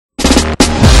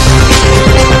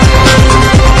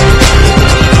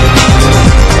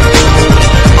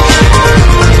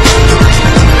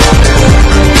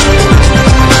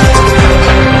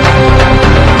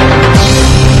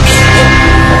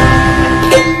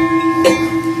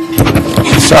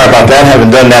Sorry about that,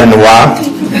 haven't done that in a while.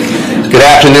 Good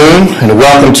afternoon and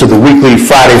welcome to the weekly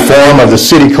Friday Forum of the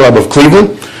City Club of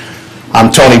Cleveland. I'm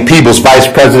Tony Peebles,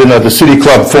 Vice President of the City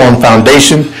Club Forum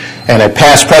Foundation and a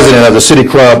past President of the City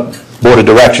Club Board of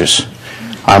Directors.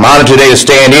 I'm honored today to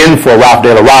stand in for Ralph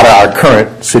De La Rada, our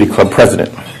current City Club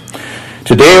President.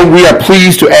 Today we are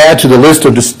pleased to add to the list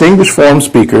of distinguished forum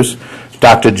speakers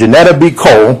Dr. Johnnetta B.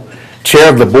 Cole,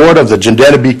 Chair of the Board of the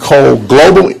Johnnetta B. Cole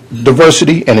Global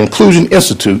Diversity and Inclusion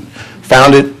Institute,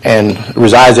 founded and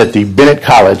resides at the Bennett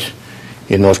College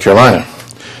in North Carolina.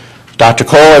 Dr.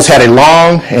 Cole has had a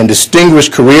long and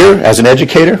distinguished career as an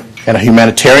educator and a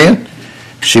humanitarian.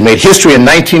 She made history in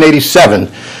 1987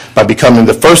 by becoming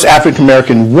the first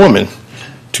African-American woman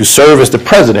to serve as the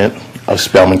president of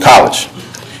Spelman College.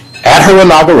 At her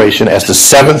inauguration as the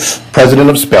 7th president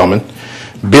of Spelman,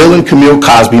 Bill and Camille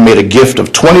Cosby made a gift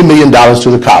of $20 million to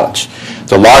the college,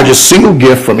 the largest single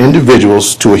gift from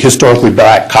individuals to a historically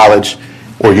black college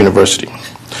or university.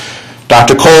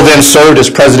 Dr. Cole then served as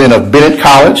president of Bennett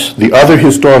College, the other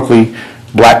historically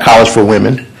black college for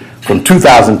women, from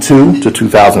 2002 to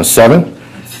 2007.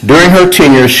 During her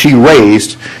tenure, she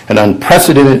raised an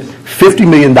unprecedented $50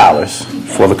 million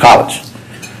for the college.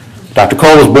 Dr.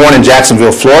 Cole was born in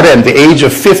Jacksonville, Florida, and at the age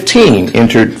of 15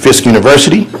 entered Fisk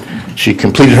University. She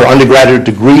completed her undergraduate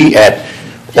degree at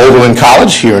Oberlin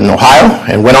College here in Ohio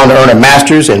and went on to earn a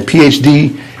master's and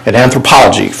PhD in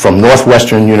anthropology from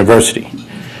Northwestern University.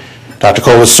 Dr.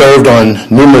 Cole has served on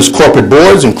numerous corporate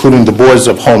boards, including the boards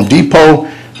of Home Depot,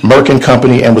 Merck &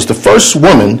 Company, and was the first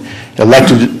woman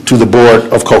elected to the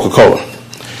board of Coca-Cola.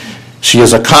 She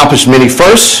has accomplished many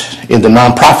firsts in the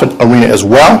nonprofit arena as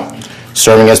well,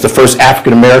 serving as the first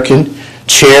African-American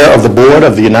chair of the board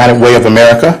of the United Way of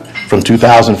America from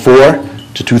 2004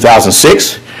 to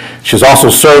 2006. She has also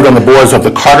served on the boards of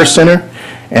the Carter Center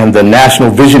and the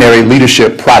National Visionary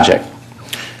Leadership Project.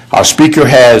 Our speaker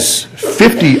has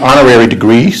 50 honorary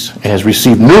degrees and has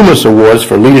received numerous awards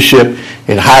for leadership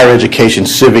in higher education,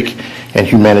 civic, and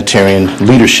humanitarian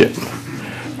leadership.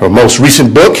 Her most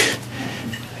recent book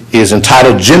is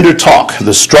entitled Gender Talk: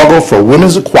 The Struggle for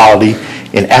Women's Equality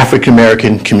in African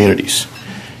American Communities.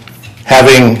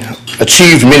 Having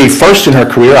achieved many firsts in her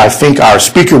career, I think our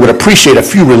speaker would appreciate a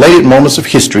few related moments of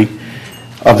history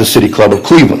of the City Club of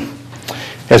Cleveland.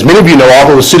 As many of you know,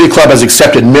 although the City Club has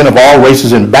accepted men of all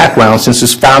races and backgrounds since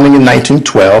its founding in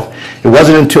 1912, it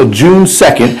wasn't until June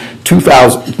 2nd,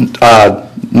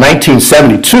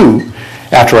 1972,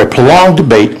 after a prolonged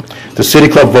debate, the City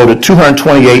Club voted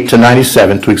 228 to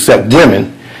 97 to accept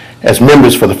women as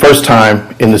members for the first time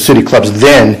in the City Club's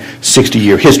then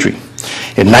 60-year history.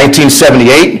 In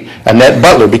 1978, Annette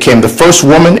Butler became the first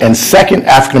woman and second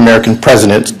African-American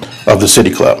president of the City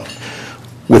Club.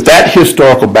 With that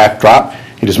historical backdrop,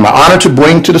 it is my honor to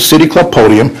bring to the City Club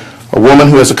podium a woman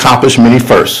who has accomplished many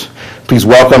firsts. Please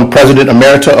welcome President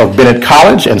Emerita of Bennett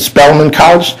College and Spelman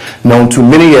College, known to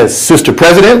many as Sister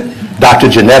President, Dr.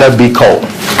 Johnnetta B. Cole.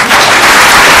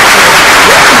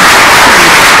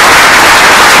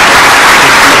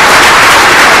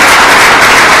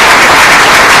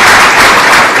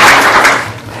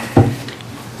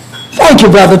 Thank you,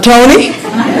 Brother Tony.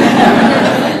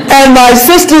 And my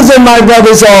sisters and my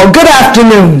brothers all, good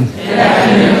afternoon. Good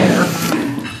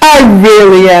afternoon. I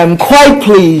really am quite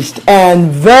pleased and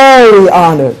very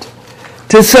honored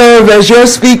to serve as your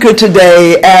speaker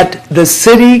today at the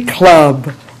City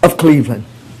Club of Cleveland.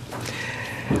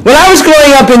 When I was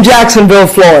growing up in Jacksonville,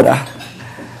 Florida,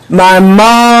 my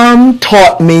mom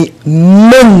taught me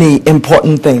many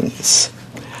important things,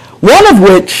 one of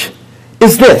which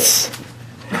is this.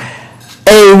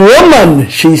 A woman,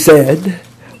 she said,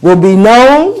 will be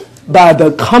known by the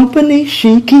company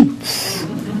she keeps.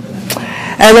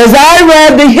 And as I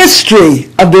read the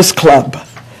history of this club,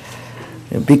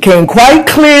 it became quite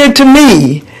clear to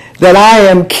me that I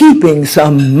am keeping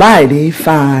some mighty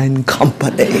fine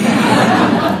company.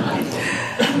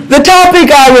 The topic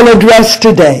I will address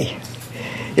today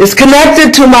is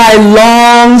connected to my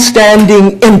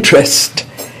long-standing interest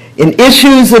in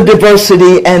issues of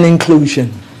diversity and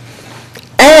inclusion,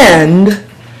 and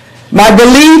my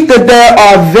belief that there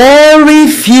are very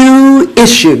few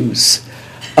issues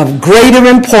of greater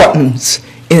importance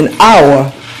in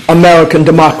our American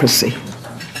democracy.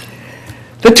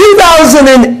 The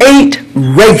 2008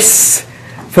 race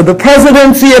for the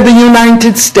presidency of the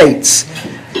United States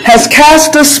has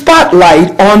cast a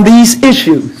spotlight on these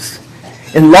issues,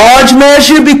 in large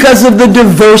measure because of the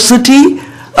diversity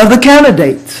of the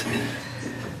candidates,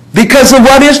 because of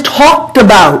what is talked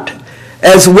about,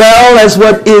 as well as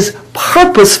what is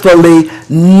purposefully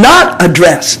not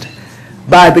addressed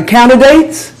by the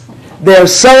candidates, their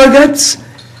surrogates,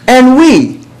 and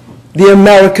we the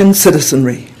American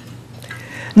citizenry.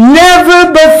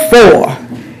 Never before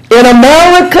in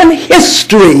American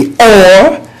history,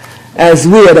 or, as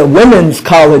we at a women's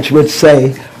college would say,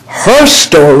 her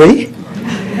story,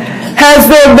 has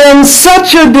there been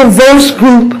such a diverse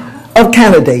group of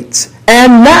candidates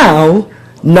and now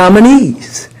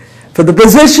nominees for the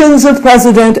positions of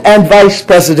president and vice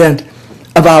president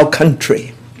of our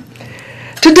country.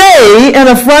 Today, in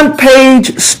a front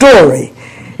page story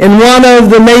in one of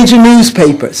the major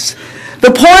newspapers,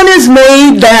 the point is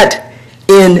made that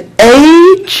in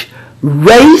age,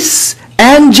 race,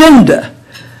 and gender,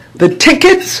 the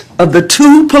tickets of the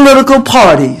two political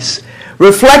parties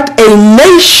reflect a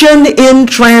nation in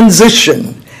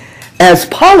transition as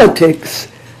politics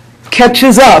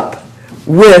catches up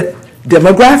with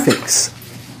demographics.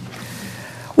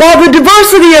 While the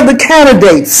diversity of the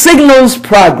candidates signals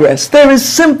progress, there is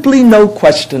simply no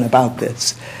question about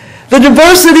this. The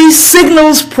diversity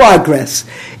signals progress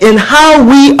in how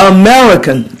we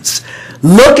Americans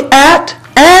look at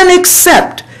and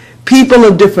accept people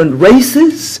of different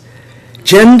races,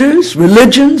 genders,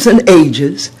 religions, and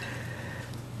ages.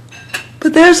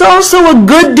 But there's also a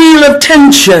good deal of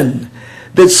tension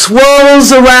that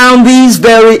swirls around these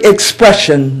very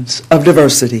expressions of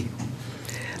diversity.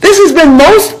 This has been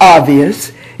most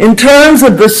obvious in terms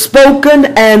of the spoken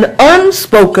and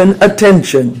unspoken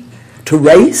attention to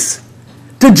race,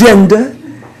 to gender,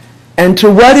 and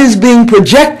to what is being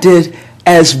projected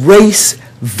as race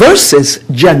versus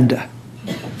gender.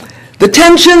 The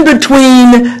tension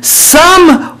between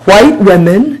some white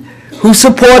women who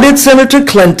supported Senator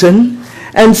Clinton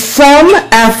and some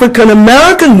African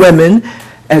American women,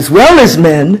 as well as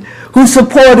men, who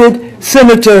supported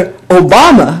Senator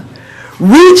Obama,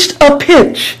 reached a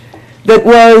pitch that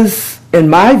was, in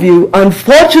my view,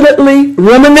 unfortunately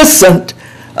reminiscent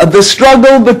of the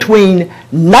struggle between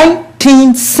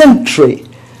 19th century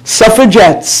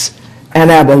suffragettes and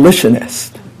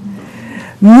abolitionists.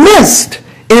 Missed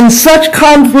in such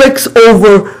conflicts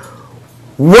over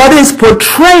what is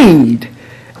portrayed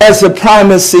as the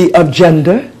primacy of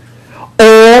gender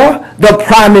or the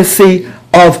primacy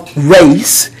of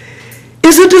race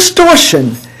is a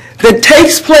distortion that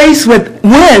takes place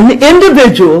when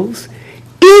individuals,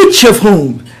 each of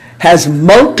whom has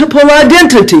multiple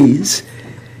identities,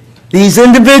 these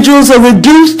individuals are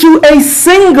reduced to a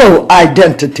single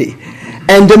identity,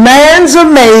 and demands are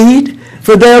made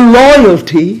for their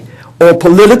loyalty or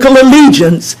political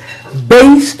allegiance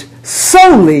based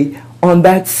solely on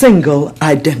that single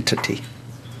identity.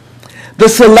 The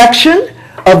selection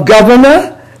of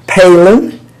Governor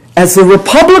Palin as the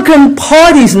Republican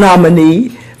Party's nominee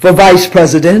for vice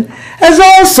president has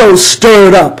also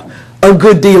stirred up a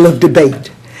good deal of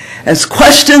debate, as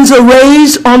questions are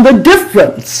raised on the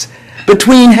difference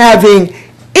between having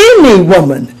any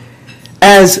woman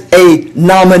as a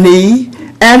nominee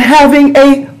and having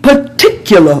a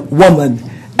particular woman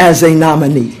as a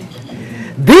nominee.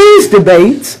 These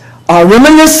debates are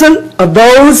reminiscent of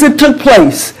those that took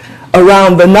place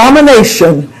around the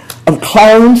nomination of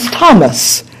Clarence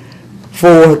Thomas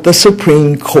for the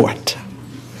Supreme Court.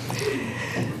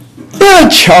 There are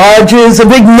charges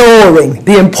of ignoring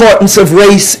the importance of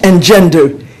race and gender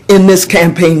in this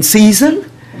campaign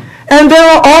season, and there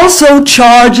are also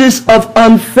charges of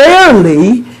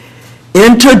unfairly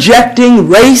interjecting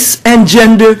race and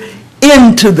gender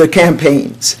into the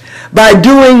campaigns by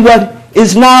doing what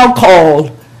is now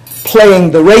called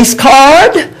playing the race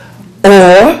card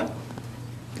or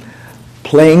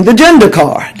playing the gender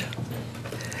card.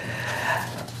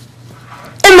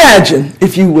 Imagine,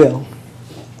 if you will,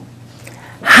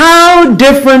 how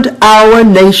different our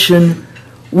nation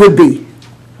would be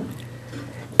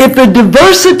if the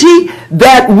diversity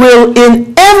that will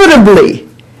inevitably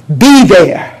be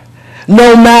there,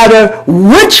 no matter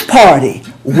which party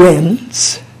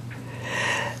wins.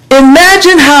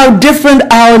 Imagine how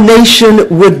different our nation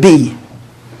would be.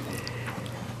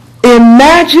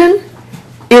 Imagine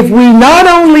if we not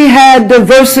only had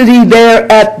diversity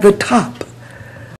there at the top,